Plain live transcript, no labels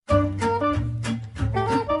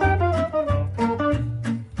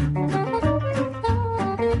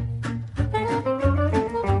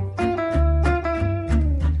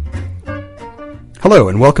Hello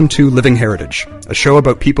and welcome to Living Heritage, a show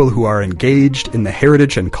about people who are engaged in the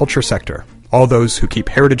heritage and culture sector, all those who keep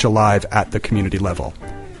heritage alive at the community level.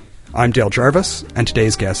 I'm Dale Jarvis, and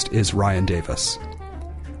today's guest is Ryan Davis.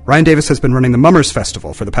 Ryan Davis has been running the Mummers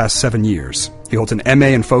Festival for the past 7 years. He holds an MA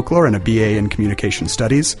in folklore and a BA in communication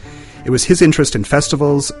studies. It was his interest in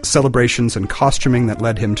festivals, celebrations, and costuming that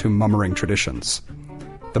led him to mummering traditions.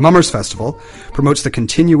 The Mummers Festival promotes the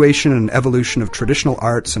continuation and evolution of traditional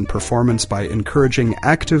arts and performance by encouraging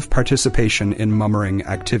active participation in mummering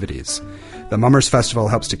activities. The Mummers Festival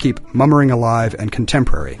helps to keep mummering alive and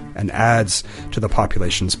contemporary and adds to the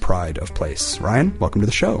population's pride of place. Ryan, welcome to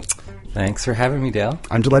the show. Thanks for having me, Dale.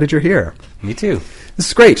 I'm delighted you're here. Me too. This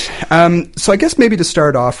is great. So I guess maybe to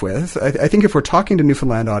start off with, I think if we're talking to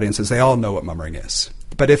Newfoundland audiences, they all know what mummering is.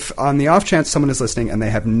 But if on the off chance someone is listening and they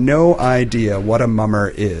have no idea what a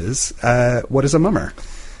mummer is, what is a mummer?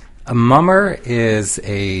 A mummer is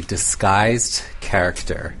a disguised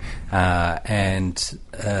character, and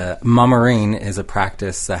mummering is a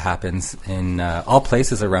practice that happens in all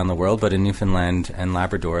places around the world, but in Newfoundland and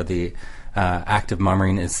Labrador, the act of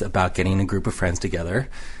mummering is about getting a group of friends together,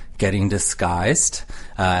 getting disguised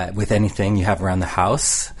with anything you have around the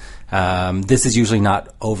house. This is usually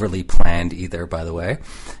not overly planned either, by the way.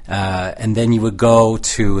 And then you would go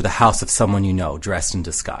to the house of someone you know, dressed in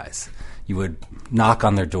disguise. You would knock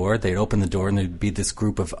on their door, they'd open the door, and there'd be this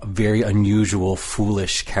group of very unusual,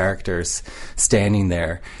 foolish characters standing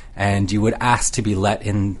there. And you would ask to be let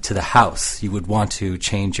into the house. You would want to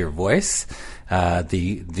change your voice.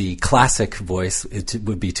 The classic voice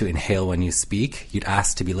would be to inhale when you speak. You'd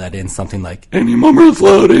ask to be let in, something like, "Any mummers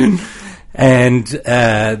allowed in?" And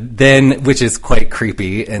then, which is quite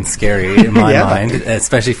creepy and scary in my mind,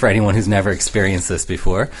 especially for anyone who's never experienced this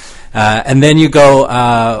before. And then you go,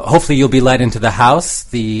 hopefully you'll be let into the house.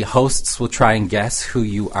 The hosts will try and guess who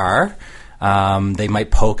you are. They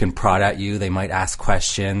might poke and prod at you. They might ask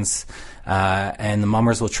questions. And the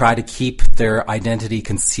mummers will try to keep their identity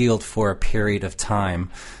concealed for a period of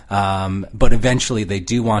time. But eventually they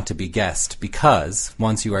do want to be guessed, because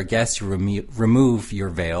once you are guessed, you remove your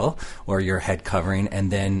veil or your head covering,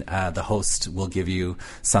 and then the host will give you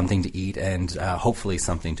something to eat and hopefully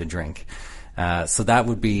something to drink. So that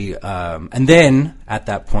would be... and then, at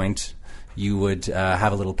that point, you would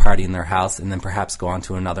have a little party in their house, and then perhaps go on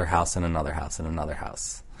to another house and another house and another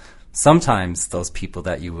house. Sometimes those people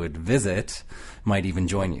that you would visit might even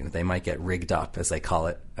join you. They might get rigged up, as they call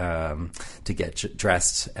it, to get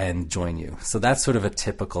dressed and join you. So that's sort of a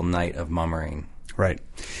typical night of mummering. Right.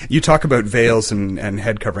 You talk about veils and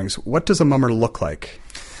head coverings. What does a mummer look like?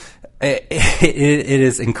 It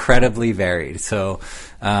is incredibly varied. So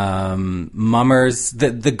mummers,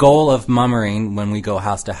 the goal of mummering when we go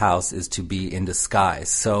house to house is to be in disguise.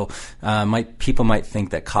 So people might think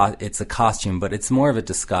that it's a costume, but it's more of a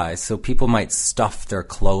disguise. So people might stuff their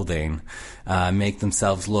clothing, make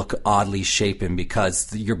themselves look oddly shapen,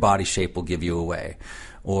 because your body shape will give you away.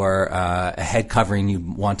 Or a head covering, you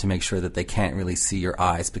want to make sure that they can't really see your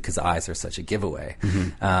eyes, because eyes are such a giveaway.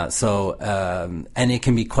 Mm-hmm. And it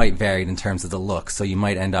can be quite varied in terms of the look. So you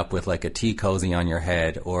might end up with like a tea cozy on your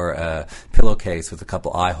head, or a pillowcase with a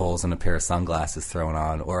couple eye holes and a pair of sunglasses thrown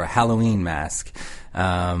on, or a Halloween mask.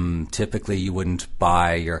 Typically you wouldn't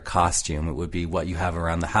buy your costume. It would be what you have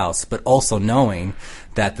around the house, but also knowing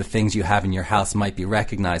that the things you have in your house might be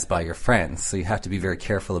recognized by your friends. So you have to be very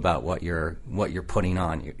careful about what you're putting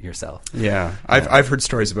on yourself. Yeah. I've heard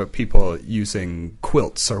stories about people using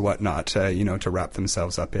quilts or whatnot, to wrap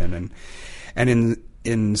themselves up in, and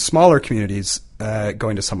in smaller communities,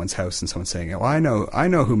 going to someone's house and someone saying, "Oh, I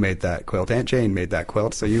know who made that quilt. Aunt Jane made that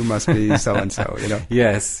quilt, so you must be so and so."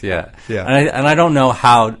 Yes, yeah. And I don't know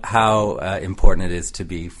how important it is to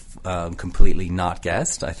be completely not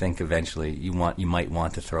guessed. I think eventually you might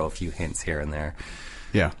want to throw a few hints here and there.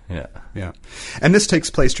 Yeah. And this takes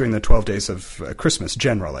place during the 12 days of Christmas,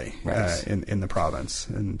 generally, right. In the province,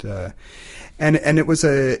 and it's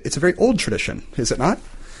a very old tradition, is it not?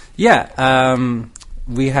 Yeah.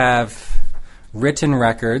 We have written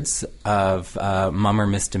records of mummer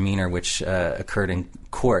misdemeanor, which occurred in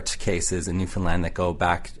court cases in Newfoundland that go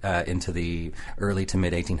back into the early to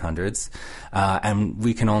mid-1800s. And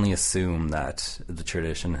we can only assume that the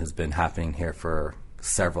tradition has been happening here for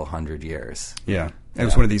several hundred years. Yeah. It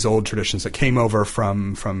was one of these old traditions that came over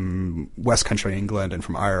from West Country England and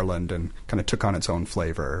from Ireland and kind of took on its own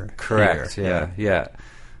flavor. Correct, here.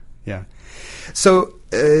 Yeah. So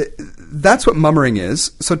that's what mummering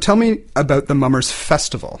is. So tell me about the Mummers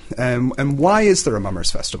Festival, and why is there a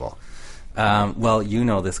Mummers Festival? Well, you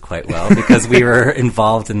know this quite well because we were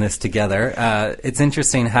involved in this together. It's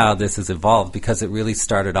interesting how this has evolved because it really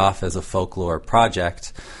started off as a folklore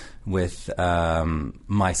project with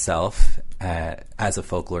myself as a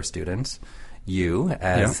folklore student, you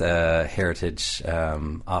as a heritage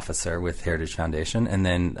officer with Heritage Foundation, and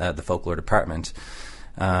then the folklore department.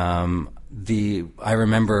 I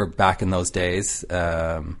remember back in those days,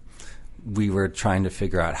 we were trying to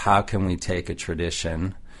figure out how can we take a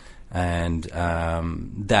tradition and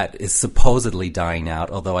that is supposedly dying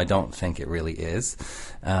out, although I don't think it really is,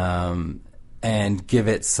 and give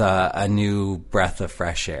it a new breath of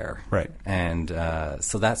fresh air. Right. And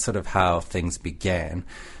so that's sort of how things began.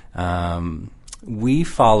 We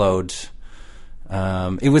followed.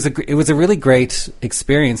 It was a really great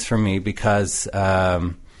experience for me because.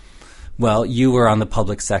 Well, you were on the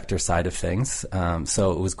public sector side of things,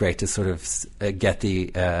 so it was great to sort of get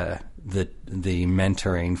the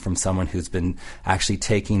mentoring from someone who's been actually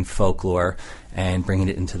taking folklore and bringing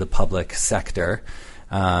it into the public sector.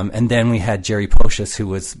 And then we had Jerry Pocious, who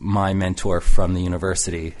was my mentor from the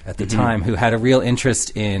university at the time, who had a real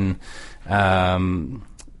interest in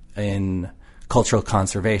cultural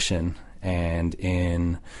conservation and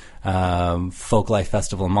in folk life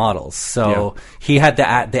festival models. So he had the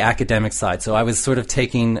academic side. So I was sort of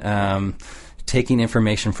taking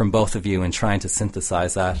information from both of you and trying to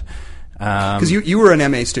synthesize that. Because you were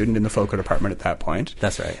an MA student in the folklore department at that point.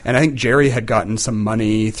 That's right. And I think Jerry had gotten some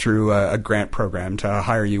money through a grant program to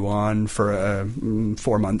hire you on for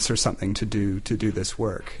 4 months or something to do this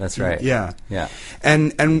work. That's right. Yeah. Yeah.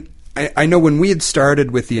 And I know when we had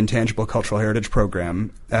started with the Intangible Cultural Heritage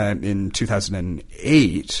Program in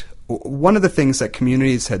 2008, one of the things that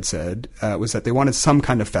communities had said was that they wanted some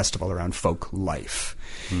kind of festival around folk life.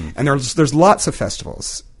 And there's lots of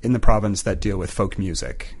festivals in the province that deal with folk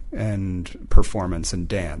music and performance and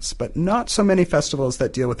dance, but not so many festivals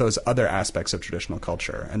that deal with those other aspects of traditional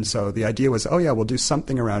culture. And so the idea was, we'll do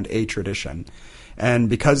something around a tradition. And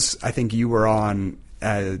because I think you were on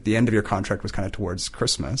the end of your contract was kind of towards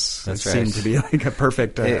Christmas. That's it right. seemed to be like a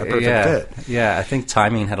perfect fit. Yeah, I think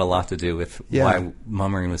timing had a lot to do with why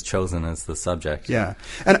Mummering was chosen as the subject. Yeah,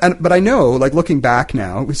 but I know, like looking back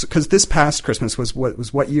now, because this past Christmas was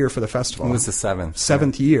what year for the festival? It was the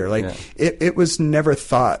seventh year. It was never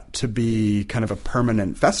thought to be kind of a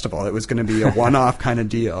permanent festival. It was going to be a one-off kind of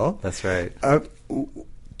deal. That's right.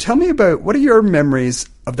 Tell me about, what are your memories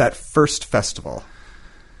of that first festival?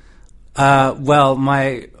 Well,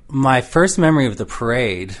 my first memory of the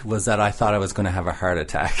parade was that I thought I was going to have a heart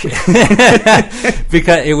attack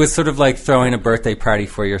because it was sort of like throwing a birthday party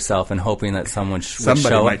for yourself and hoping that someone would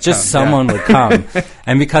show up. Just someone would come.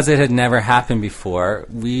 And because it had never happened before,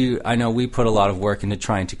 I know we put a lot of work into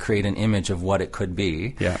trying to create an image of what it could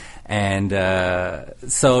be. Yeah. And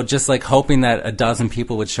so just like hoping that a dozen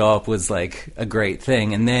people would show up was like a great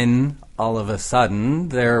thing. And then all of a sudden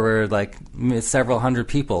there were like several hundred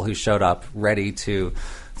people who showed up ready to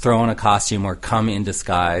throw on a costume or come in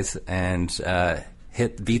disguise and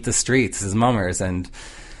beat the streets as mummers. And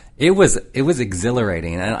it was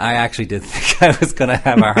exhilarating. And I actually did think I was going to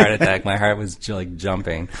have a heart attack. My heart was like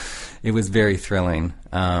jumping. It was very thrilling.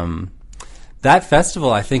 That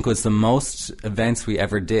festival, I think, was the most events we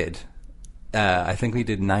ever did. I think we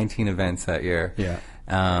did 19 events that year. Yeah.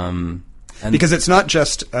 And because it's not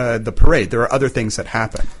just the parade. There are other things that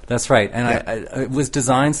happen. That's right. And it was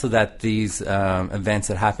designed so that these events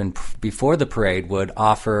that happened before the parade would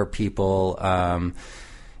offer people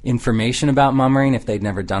information about mummering if they'd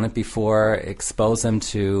never done it before, expose them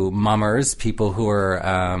to mummers, people who are,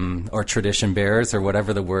 or tradition bearers, or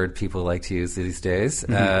whatever the word people like to use these days,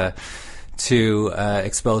 to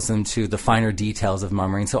expose them to the finer details of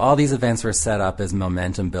mummering. So all these events were set up as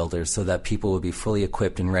momentum builders so that people would be fully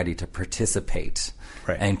equipped and ready to participate.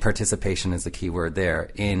 Right. And participation is the key word there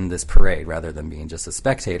in this parade rather than being just a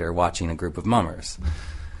spectator watching a group of mummers.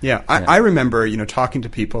 Yeah, I remember, talking to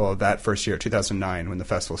people that first year, 2009, when the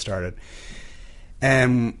festival started,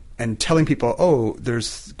 and telling people,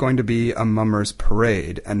 there's going to be a mummers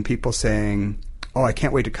parade, and people saying, I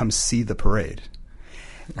can't wait to come see the parade.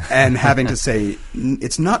 And having to say,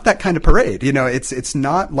 it's not that kind of parade. It's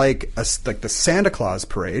not like the Santa Claus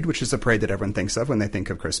parade, which is a parade that everyone thinks of when they think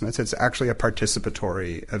of Christmas. It's actually a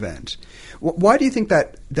participatory event. Why do you think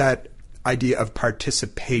that idea of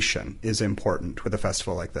participation is important with a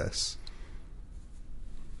festival like this?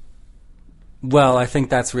 Well, I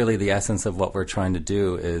think that's really the essence of what we're trying to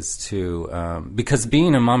do is to because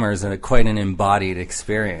being a mummer is quite an embodied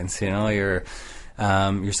experience. You're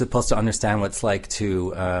supposed to understand what it's like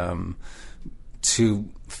to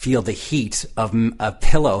feel the heat of a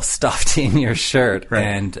pillow stuffed in your shirt, right.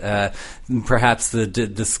 and perhaps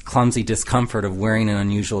this clumsy discomfort of wearing an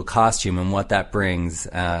unusual costume and what that brings.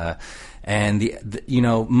 And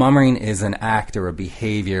mummering is an act or a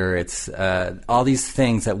behavior. It's all these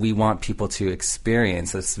things that we want people to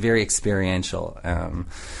experience. It's very experiential.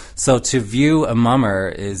 So to view a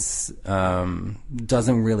mummer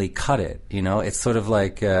doesn't really cut it. It's sort of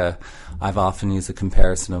like I've often used a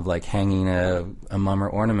comparison of like hanging a mummer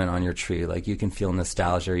ornament on your tree. Like you can feel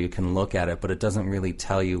nostalgia, you can look at it, but it doesn't really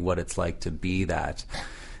tell you what it's like to be that.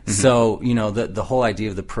 Mm-hmm. So the whole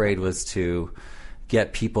idea of the parade was to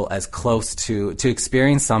get people as close to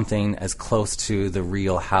experience something as close to the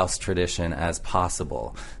real house tradition as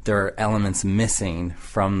possible. There are elements missing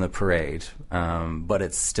from the parade, but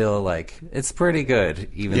it's still it's pretty good,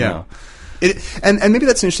 even though. And maybe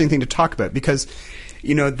that's an interesting thing to talk about because,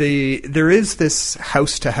 there is this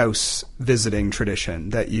house-to-house visiting tradition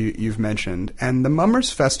that you've mentioned, and the Mummers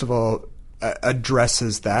Festival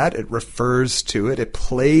addresses that. It refers to it. It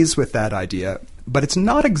plays with that idea. But it's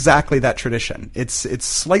not exactly that tradition. It's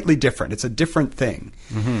slightly different. It's a different thing.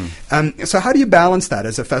 Mm-hmm. So how do you balance that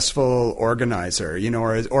as a festival organizer,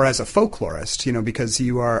 or as a folklorist, because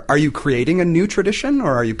are you creating a new tradition,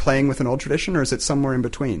 or are you playing with an old tradition, or is it somewhere in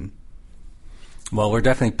between? Well, we're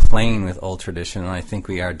definitely playing with old tradition, and I think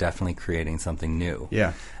we are definitely creating something new.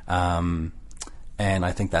 Yeah. And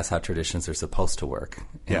I think that's how traditions are supposed to work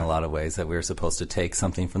in a lot of ways, that we're supposed to take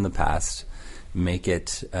something from the past, make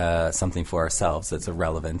it something for ourselves that's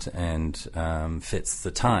irrelevant and fits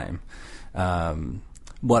the time.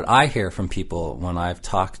 What I hear from people when I've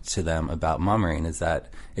talked to them about mummering is that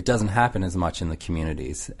it doesn't happen as much in the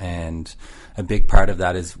communities. And a big part of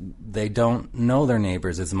that is they don't know their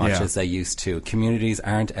neighbors as much as they used to. Communities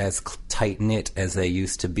aren't as tight-knit as they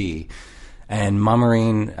used to be. And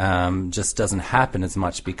mummering just doesn't happen as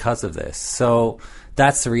much because of this. So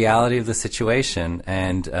that's the reality of the situation.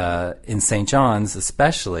 And in St. John's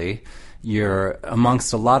especially, you're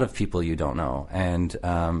amongst a lot of people you don't know. And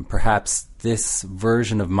perhaps this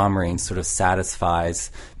version of mummering sort of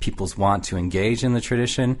satisfies people's want to engage in the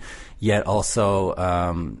tradition, yet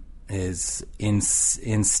also is in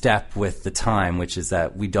step with the time, which is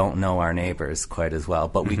that we don't know our neighbors quite as well,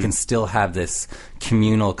 but we can still have this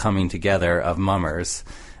communal coming together of mummers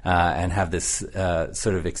and have this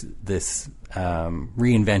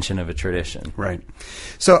reinvention of a tradition. Right.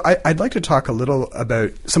 So I'd like to talk a little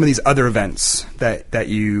about some of these other events that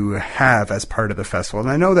you have as part of the festival. And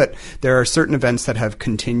I know that there are certain events that have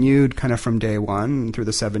continued kind of from day one through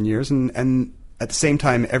the 7 years, and at the same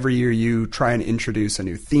time, every year you try and introduce a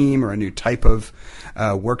new theme or a new type of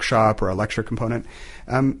workshop or a lecture component.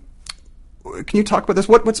 Can you talk about this?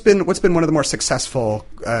 What's been one of the more successful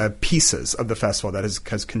pieces of the festival that has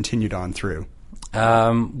continued on through?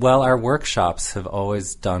 Well, our workshops have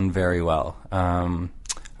always done very well.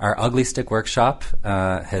 Our Ugly Stick workshop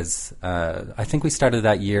has, I think we started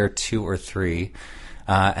that year 2 or 3,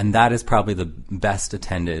 and that is probably the best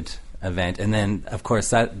attended event. And then, of course,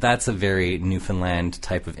 that's a very Newfoundland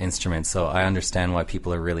type of instrument, so I understand why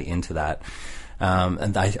people are really into that.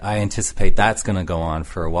 And I anticipate that's going to go on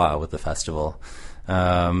for a while with the festival.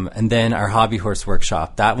 And then our Hobby Horse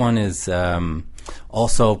workshop, that one is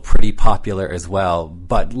also pretty popular as well,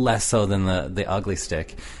 but less so than the Ugly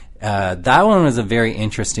Stick. That one was a very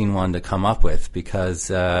interesting one to come up with because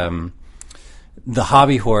the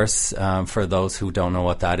hobby horse, for those who don't know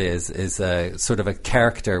what that is a sort of a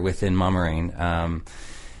character within mummering.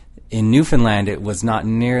 In Newfoundland, it was not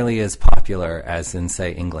nearly as popular as in,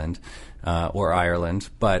 say, England or Ireland,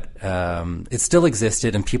 but it still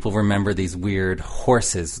existed, and people remember these weird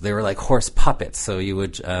horses. They were like horse puppets, so you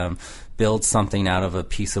would build something out of a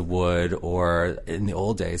piece of wood, or in the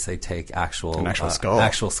old days, they take an actual skull.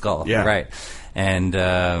 Actual skull, yeah. Right.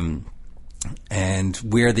 And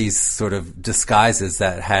wear these sort of disguises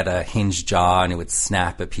that had a hinged jaw, and it would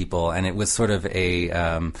snap at people, and it was sort of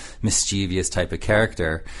a mischievous type of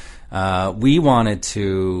character. We wanted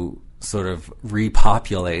to sort of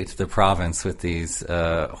repopulate the province with these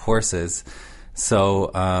horses. So,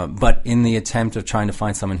 but in the attempt of trying to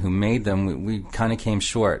find someone who made them, we kind of came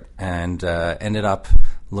short and ended up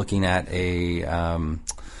looking at an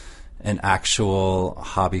actual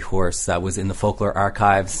hobby horse that was in the folklore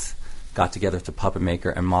archives. Got together with a puppet maker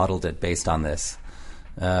and modeled it based on this.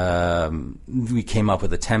 We came up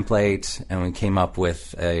with a template, and we came up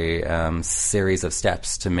with a series of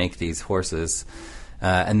steps to make these horses,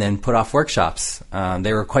 and then put off workshops.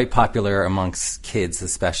 They were quite popular amongst kids,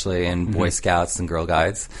 especially, and Boy Scouts and Girl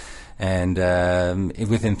Guides. And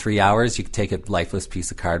within 3 hours, you could take a lifeless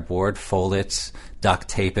piece of cardboard, fold it, duct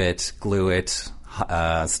tape it, glue it,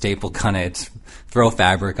 staple gun it, throw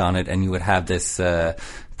fabric on it, and you would have this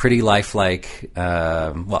pretty lifelike,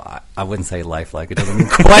 well, I wouldn't say lifelike. It doesn't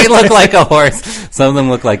quite look like a horse. Some of them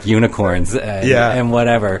look like unicorns and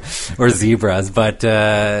whatever, or zebras. But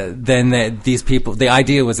then these people, the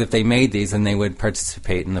idea was if they made these, and they would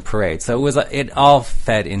participate in the parade. So it all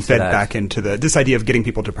fed back into this idea of getting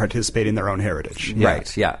people to participate in their own heritage. Yeah.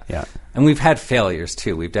 Right, yeah. And we've had failures,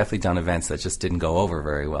 too. We've definitely done events that just didn't go over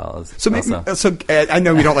very well. So I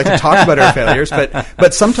know we don't like to talk about our failures,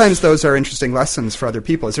 but sometimes those are interesting lessons for other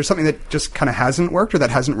people. Is there something that just kind of hasn't worked or that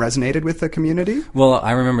hasn't resonated with the community? Well,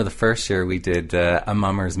 I remember the first year we did a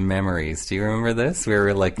Mummer's Memories. Do you remember this? We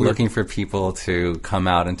were looking for people to come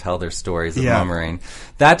out and tell their stories of mummering.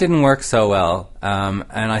 That didn't work so well, and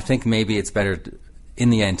I think maybe it's better in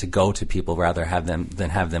the end to go to people rather than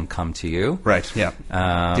have them come to you. Right, yeah.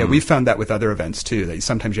 We've found that with other events too, that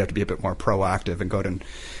sometimes you have to be a bit more proactive and go out and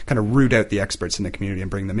kind of root out the experts in the community and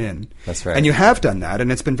bring them in. That's right. And you have done that,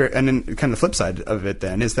 and it's been and then kind of the flip side of it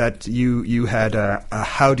then is that you had a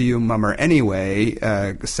How Do You Mummer Anyway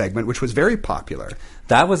segment, which was very popular.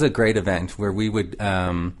 That was a great event where we would...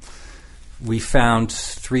 we found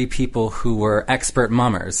 3 people who were expert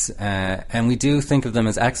mummers, and we do think of them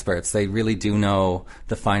as experts. They really do know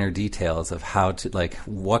the finer details of how to,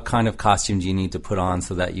 what kind of costume do you need to put on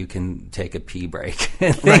so that you can take a pee break.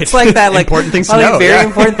 Things like that. Important things to know. Very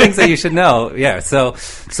important things that you should know. Yeah. So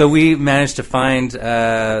we managed to find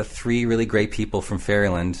 3 really great people from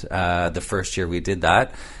Fairyland the first year we did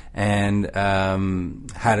that. And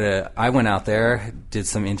I went out there, did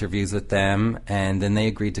some interviews with them, and then they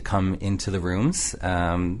agreed to come into the rooms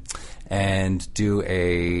and do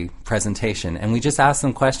a presentation. And we just asked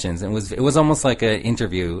them questions. And it was almost like an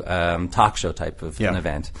interview, talk show type of an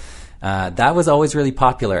event. That was always really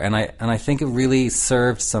popular, and I think it really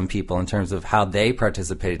served some people in terms of how they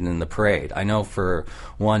participated in the parade. I know for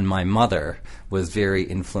one, my mother was very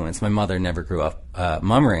influenced. My mother never grew up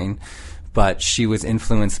mummering, but she was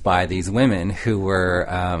influenced by these women who were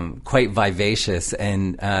quite vivacious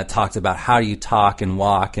and talked about how you talk and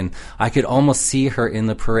walk. And I could almost see her in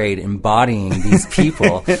the parade embodying these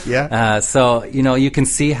people. So, you can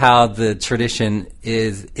see how the tradition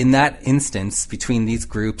is, in that instance, between these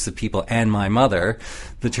groups of people and my mother,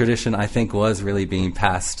 the tradition, I think, was really being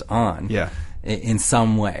passed on. Yeah. In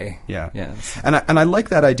some way. Yeah. And I like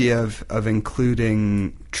that idea of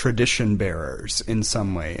including tradition bearers in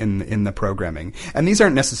some way in the programming. And these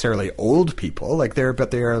aren't necessarily old people,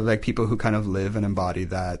 but they are like people who kind of live and embody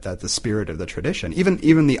that the spirit of the tradition.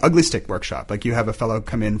 Even the Ugly Stick workshop, like you have a fellow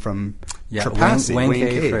come in from Trepassey, Wayne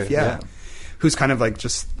Cave, who's kind of like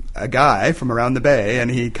just a guy from around the bay,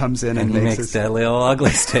 and he comes in and he makes deadly old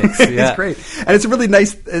ugly sticks. It's great, and it's a really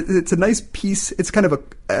nice. It's a nice piece. It's kind of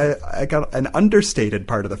an understated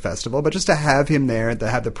part of the festival, but just to have him there, to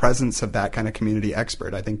have the presence of that kind of community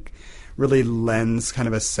expert, I think really lends kind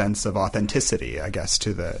of a sense of authenticity, I guess,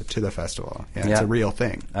 to the festival. It's a real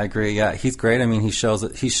thing. I agree. Yeah, he's great. I mean, he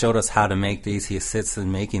showed us how to make these. He assists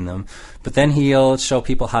in making them, but then he'll show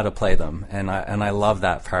people how to play them, and I love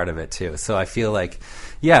that part of it too. So I feel like,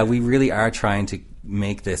 we really are trying to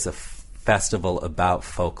make this a festival about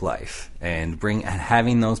folk life, and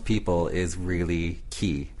having those people is really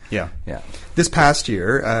key. Yeah. This past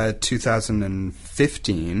year,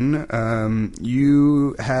 2015,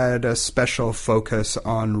 you had a special focus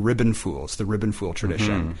on ribbon fools, the ribbon fool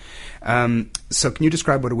tradition. Mm-hmm. So can you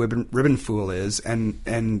describe what a ribbon fool is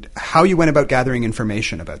and how you went about gathering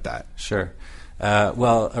information about that? Sure.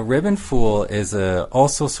 Well, a ribbon fool is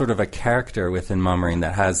also sort of a character within mummering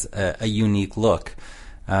that has a unique look.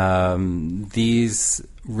 These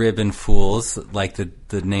ribbon fools, like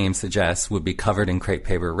the name suggests, would be covered in crepe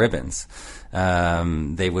paper ribbons.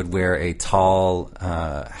 They would wear a tall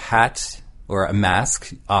hat or a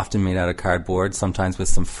mask, often made out of cardboard, sometimes with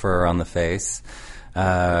some fur on the face.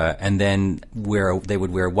 And then they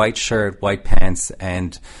would wear a white shirt, white pants,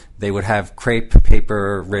 and they would have crepe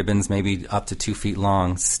paper ribbons, maybe up to 2 feet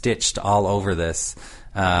long, stitched all over this.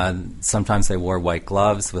 Sometimes they wore white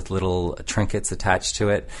gloves with little trinkets attached to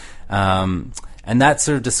it. And that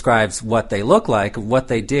sort of describes what they look like. What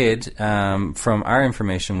they did, from our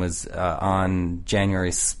information, was on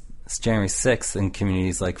January 6th in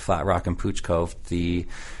communities like Flat Rock and Pooch Cove, the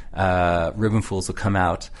ribbon fools would come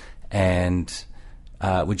out and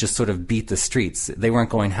would just sort of beat the streets. They weren't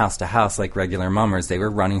going house to house like regular mummers. They were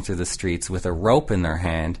running through the streets with a rope in their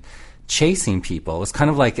hand, chasing people. It was kind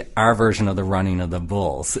of like our version of the running of the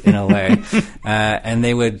bulls in a way. And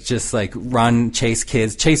they would just chase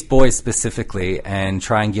kids, chase boys specifically, and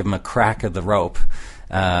try and give them a crack of the rope.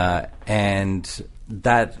 And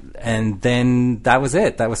then that was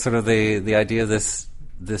it. That was sort of the idea of this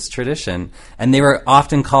tradition. And they were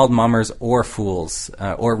often called mummers or fools,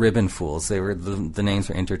 or ribbon fools. The names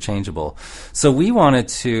were interchangeable. So we wanted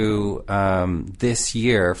to, this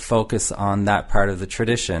year, focus on that part of the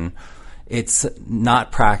tradition. It's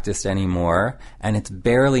not practiced anymore, and it's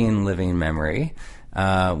barely in living memory.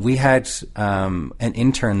 We had an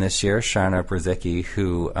intern this year, Sharna Brzezicki,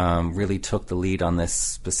 who really took the lead on this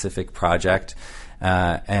specific project.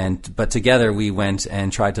 But together we went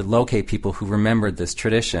and tried to locate people who remembered this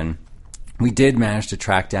tradition. We did manage to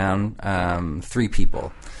track down 3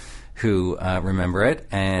 people who remember it,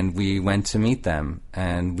 and we went to meet them,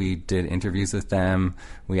 and we did interviews with them.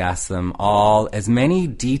 We asked them all as many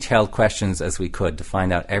detailed questions as we could to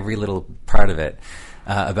find out every little part of it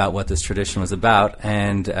about what this tradition was about.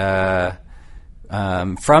 And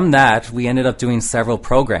from that, we ended up doing several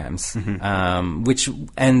programs,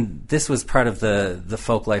 and this was part of the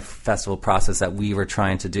Folklife Festival process that we were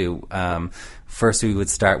trying to do. First, we would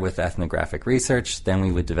start with ethnographic research, then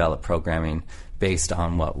we would develop programming based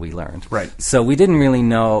on what we learned. Right. So we didn't really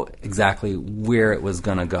know exactly where it was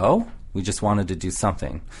going to go. We just wanted to do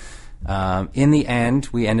something. In the end,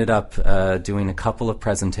 we ended up doing a couple of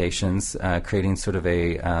presentations, creating sort of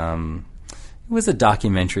it was a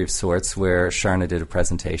documentary of sorts where Sharna did a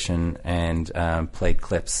presentation and played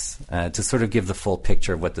clips to sort of give the full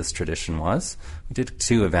picture of what this tradition was. We did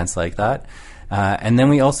 2 events like that. And then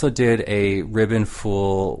we also did a ribbon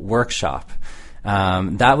fool workshop.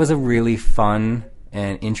 That was a really fun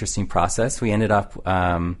and interesting process. We ended up...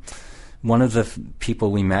 one of the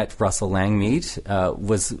people we met, Russell Langmead,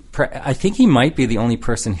 I think he might be the only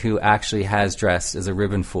person who actually has dressed as a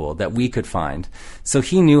ribbon fool that we could find. So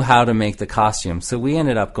he knew how to make the costume. So we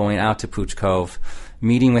ended up going out to Pooch Cove,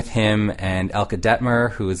 meeting with him and Elke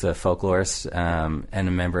Detmer, who is a folklorist and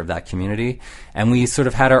a member of that community. And we sort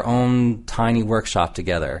of had our own tiny workshop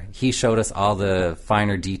together. He showed us all the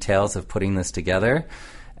finer details of putting this together.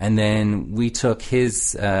 And then we took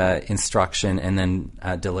his instruction and then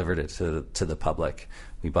delivered it to the public.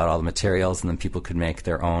 We bought all the materials, and then people could make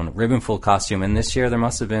their own ribbon fool costume. And this year there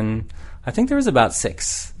must have been, I think there was about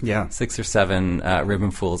 6 or 7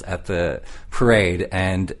 ribbon fools at the parade,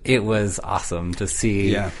 and it was awesome to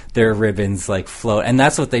see their ribbons like float. And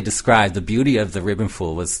that's what they described. The beauty of the ribbon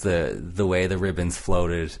fool was the way the ribbons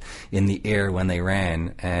floated in the air when they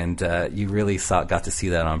ran, and you really got to see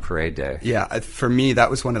that on parade day. Yeah, for me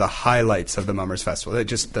that was one of the highlights of the Mummers Festival.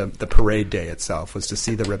 Just the parade day itself was to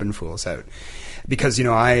see the ribbon fools out. Because,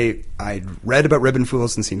 I'd read about ribbon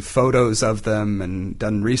fools and seen photos of them and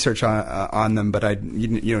done research on them, but I'd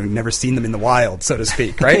never seen them in the wild, so to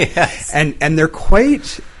speak, right? Yes. And they're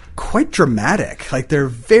quite dramatic. Like, they're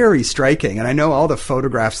very striking. And I know all the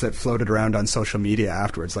photographs that floated around on social media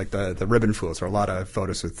afterwards, like the ribbon fools, or a lot of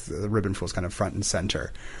photos with the ribbon fools kind of front and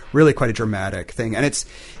center. Really quite a dramatic thing. And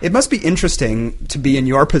it must be interesting to be in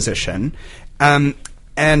your position.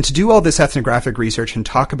 And to do all this ethnographic research and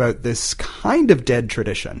talk about this kind of dead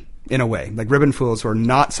tradition, in a way, like ribbon fools were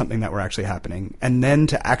not something that were actually happening, and then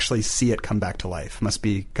to actually see it come back to life must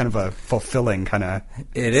be kind of a fulfilling kind of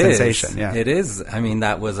sensation. Yeah, it is. I mean,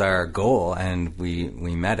 that was our goal, and we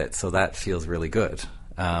met it, so that feels really good.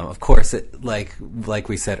 Of course, like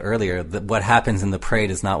we said earlier, what happens in the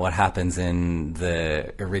parade is not what happens in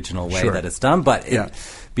the original way that it's done. But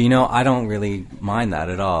I don't really mind that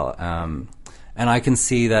at all. And I can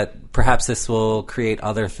see that perhaps this will create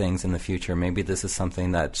other things in the future. Maybe this is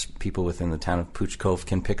something that people within the town of Pooch Cove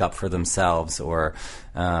can pick up for themselves. Or,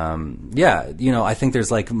 I think there's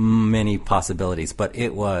like many possibilities. But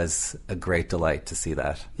it was a great delight to see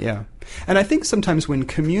that. Yeah. And I think sometimes when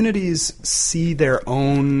communities see their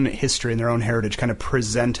own history and their own heritage kind of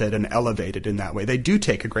presented and elevated in that way, they do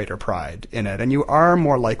take a greater pride in it. And you are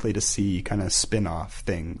more likely to see kind of spin-off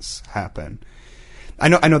things happen. I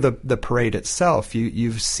know the parade itself.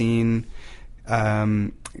 You've seen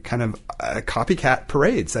kind of copycat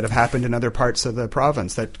parades that have happened in other parts of the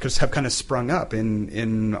province that just have kind of sprung up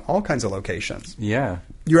in all kinds of locations. Yeah,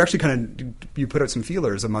 you actually you put out some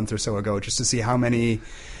feelers a month or so ago just to see how many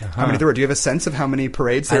there were. Do you have a sense of how many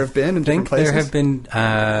parades there have been in different places? I think there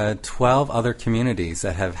have been 12 other communities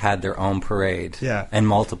that have had their own parade and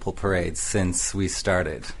multiple parades since we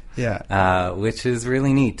started. Yeah, which is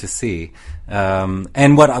really neat to see.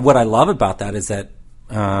 And what I love about that is that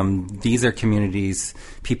these are communities,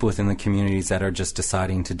 people within the communities that are just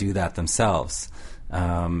deciding to do that themselves.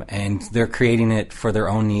 And they're creating it for their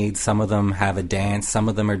own needs. Some of them have a dance. Some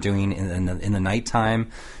of them are doing in the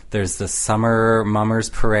nighttime. There's the Summer Mummers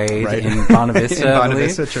Parade in Bonavista. In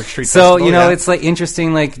Bonavista Church Street Festival, it's like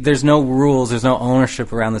interesting. Like, there's no rules. There's no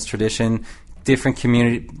ownership around this tradition.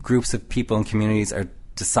 different groups of people and communities are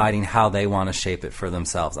deciding how they want to shape it for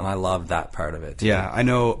themselves, and I love that part of it too. Yeah, I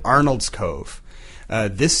know Arnold's Cove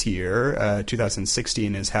this year,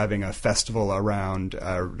 2016, is having a festival around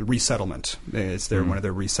resettlement. It's one of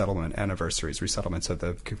their resettlement anniversaries, resettlements of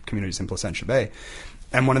the communities in Placentia Bay.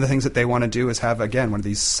 And one of the things that they want to do is have, again, one of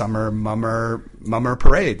these summer mummer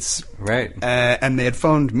parades. Right. And they had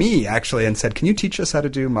phoned me, actually, and said, can you teach us how to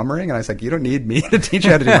do mummering? And I was like, you don't need me to teach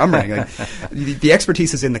you how to do mummering. Like, the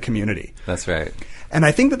expertise is in the community. That's right. And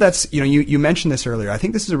I think that's, you mentioned this earlier. I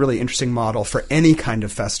think this is a really interesting model for any kind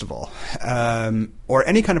of festival or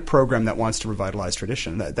any kind of program that wants to revitalize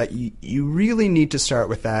tradition, that you really need to start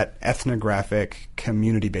with that ethnographic,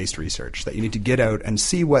 community-based research, that you need to get out and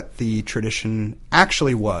see what the tradition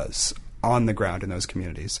actually was on the ground in those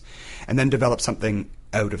communities, and then develop something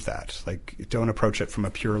out of that. Like, don't approach it from a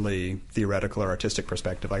purely theoretical or artistic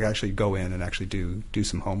perspective. Like, actually go in and actually do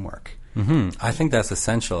some homework. Mm-hmm. I think that's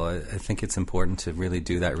essential. I think it's important to really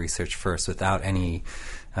do that research first without any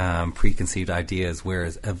preconceived ideas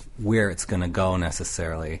of where it's going to go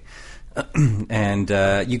necessarily. And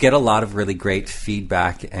you get a lot of really great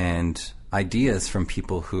feedback and ideas from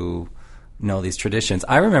people who know these traditions.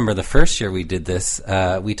 I remember the first year we did this,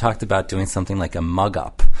 we talked about doing something like a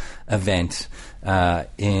mug-up event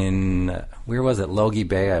in, where was it? Logie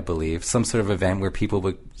Bay, I believe. Some sort of event where people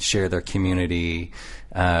would share their community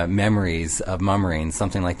memories of mummering,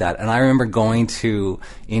 something like that. And I remember going to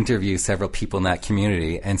interview several people in that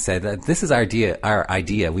community and said that this is our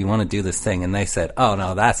idea. We want to do this thing. And they said, oh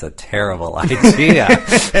no, that's a terrible idea.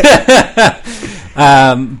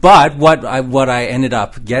 But what I ended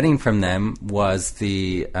up getting from them was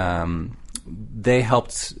they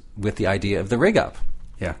helped with the idea of the rig up.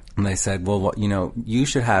 Yeah. And they said, well, you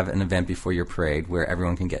should have an event before your parade where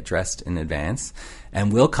everyone can get dressed in advance,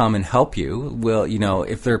 and we'll come and help you. We'll,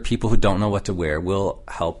 if there are people who don't know what to wear, we'll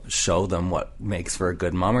help show them what makes for a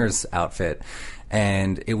good mummer's outfit.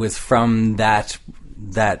 And it was from that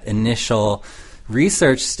initial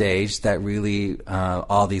research stage that really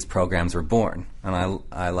all these programs were born. And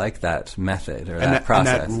I like that method or that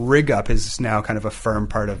process. And that rig up is now kind of a firm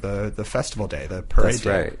part of the festival day, the parade That's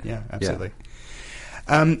day. Right. Yeah, absolutely. Yeah.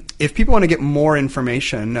 If people want to get more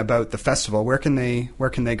information about the festival, where can they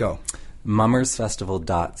go?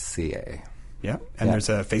 mummersfestival.ca. Yeah, and there's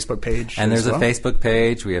a Facebook page. And there's a Facebook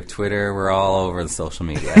page. We have Twitter. We're all over the social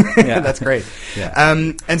media. Yeah, that's great. Yeah.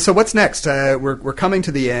 And so what's next? We're coming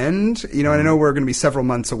to the end. I know we're going to be several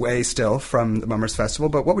months away still from the Mummers Festival,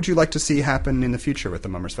 but what would you like to see happen in the future with the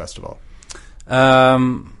Mummers Festival?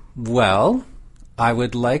 Well, I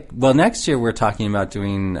would next year we're talking about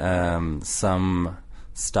doing some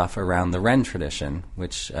stuff around the Wren tradition,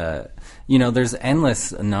 which, there's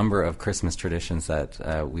endless number of Christmas traditions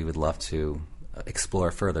that we would love to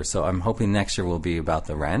explore further. So I'm hoping next year will be about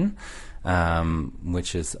the Wren,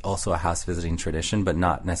 which is also a house visiting tradition, but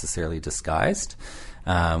not necessarily disguised,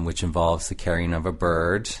 which involves the carrying of a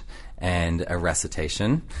bird and a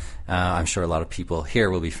recitation. I'm sure a lot of people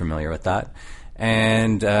here will be familiar with that.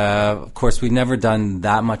 And, of course, we've never done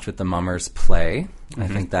that much with the Mummers play. Mm-hmm. I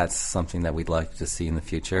think that's something that we'd like to see in the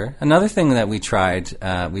future. Another thing that we tried,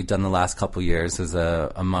 we've done the last couple years, is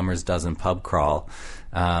a Mummers Dozen pub crawl,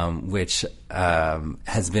 which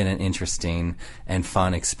has been an interesting and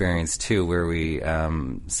fun experience, too, where we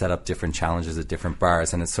set up different challenges at different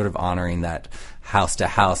bars, and it's sort of honoring that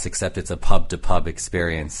house-to-house, except it's a pub-to-pub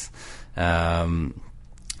experience.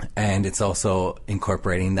 And it's also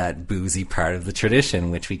incorporating that boozy part of the tradition,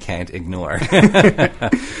 which we can't ignore.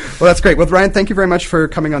 Well, that's great. Well, Ryan, thank you very much for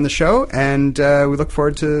coming on the show, and we look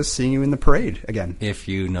forward to seeing you in the parade again. If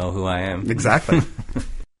you know who I am. Exactly.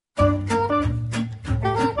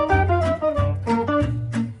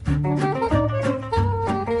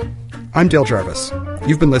 I'm Dale Jarvis.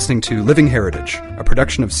 You've been listening to Living Heritage, a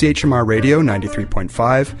production of CHMR Radio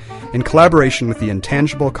 93.5 in collaboration with the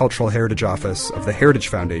Intangible Cultural Heritage Office of the Heritage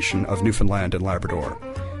Foundation of Newfoundland and Labrador.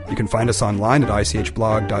 You can find us online at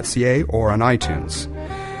ichblog.ca or on iTunes.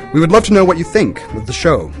 We would love to know what you think of the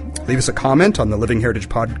show. Leave us a comment on the Living Heritage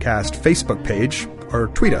Podcast Facebook page or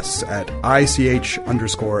tweet us at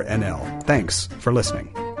ICH_NL. Thanks for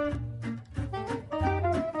listening.